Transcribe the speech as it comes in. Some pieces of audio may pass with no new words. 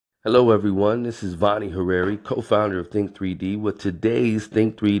Hello, everyone. This is Vani Hariri, co-founder of Think 3D, with today's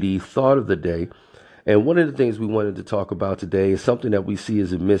Think 3D thought of the day. And one of the things we wanted to talk about today is something that we see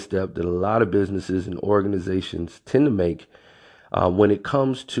as a misstep that a lot of businesses and organizations tend to make when it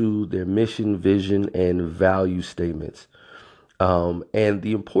comes to their mission, vision, and value statements. And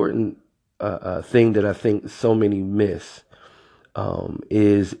the important thing that I think so many miss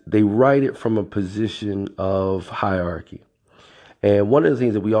is they write it from a position of hierarchy. And one of the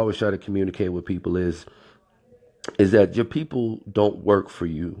things that we always try to communicate with people is that your people don't work for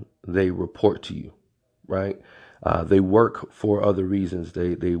you; they report to you, right? They work for other reasons.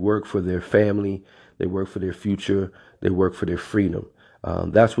 They work for their family. They work for their future. They work for their freedom.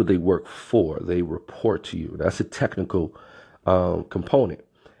 That's what they work for. They report to you. That's a technical component,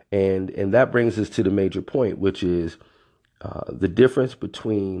 and that brings us to the major point, which is the difference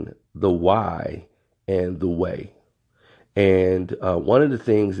between the why and the way. And one of the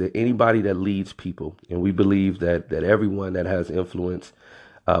things that anybody that leads people, and we believe that everyone that has influence,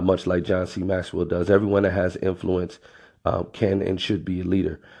 much like John C. Maxwell does, everyone that has influence can and should be a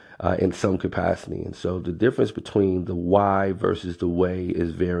leader in some capacity. And so the difference between the why versus the way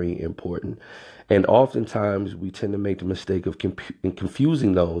is very important. And oftentimes we tend to make the mistake of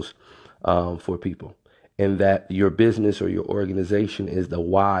confusing those for people, and that your business or your organization is the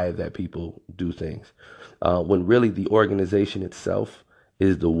why that people do things, when really the organization itself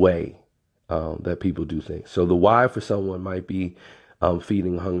is the way that people do things. So the why for someone might be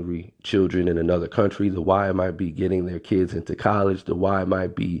feeding hungry children in another country. The why might be getting their kids into college. The why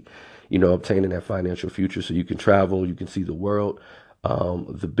might be, obtaining that financial future so you can travel, you can see the world.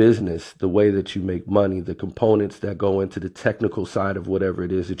 The business, the way that you make money, the components that go into the technical side of whatever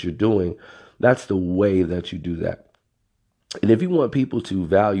it is that you're doing, that's the way that you do that. And if you want people to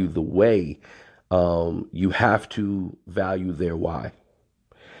value the way, you have to value their why.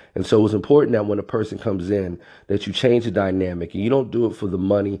 And so it's important that when a person comes in, that you change the dynamic, and you don't do it for the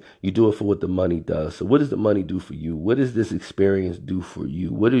money, you do it for what the money does. So what does the money do for you? What does this experience do for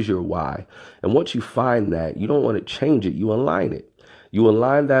you? What is your why? And once you find that, you don't want to change it, you align it. You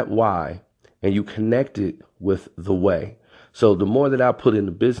align that why and you connect it with the way. So the more that I put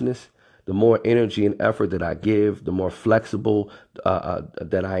into business, the more energy and effort that I give, the more flexible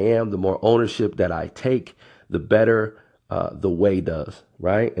that I am, the more ownership that I take, the better the way does,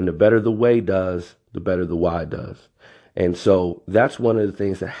 right? And the better the way does, the better the why does. And so that's one of the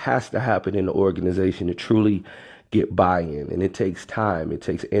things that has to happen in the organization to truly get buy-in. And it takes time, it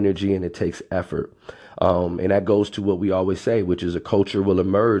takes energy, and it takes effort. And that goes to what we always say, which is a culture will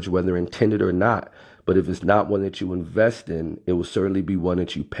emerge whether intended or not. But if it's not one that you invest in, it will certainly be one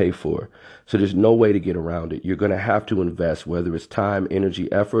that you pay for. So there's no way to get around it. You're going to have to invest, whether it's time,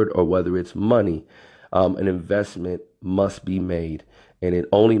 energy, effort, or whether it's money. An investment must be made. And it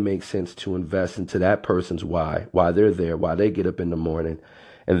only makes sense to invest into that person's why they're there, why they get up in the morning.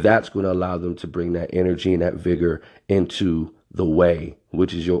 And that's going to allow them to bring that energy and that vigor into the way,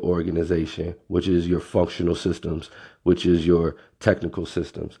 which is your organization, which is your functional systems, which is your technical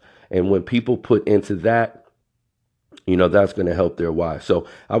systems. And when people put into that, that's going to help their why. So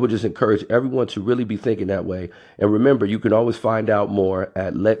I would just encourage everyone to really be thinking that way. And remember, you can always find out more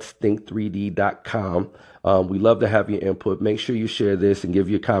at let'sthinkthree-d.com. We love to have your input. Make sure you share this and give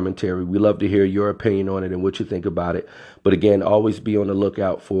your commentary. We love to hear your opinion on it and what you think about it. But again, always be on the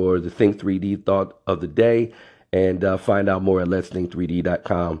lookout for the Think 3D thought of the day, and find out more at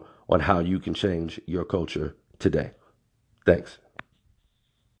let'sthinkthree-d.com on how you can change your culture today. Thanks.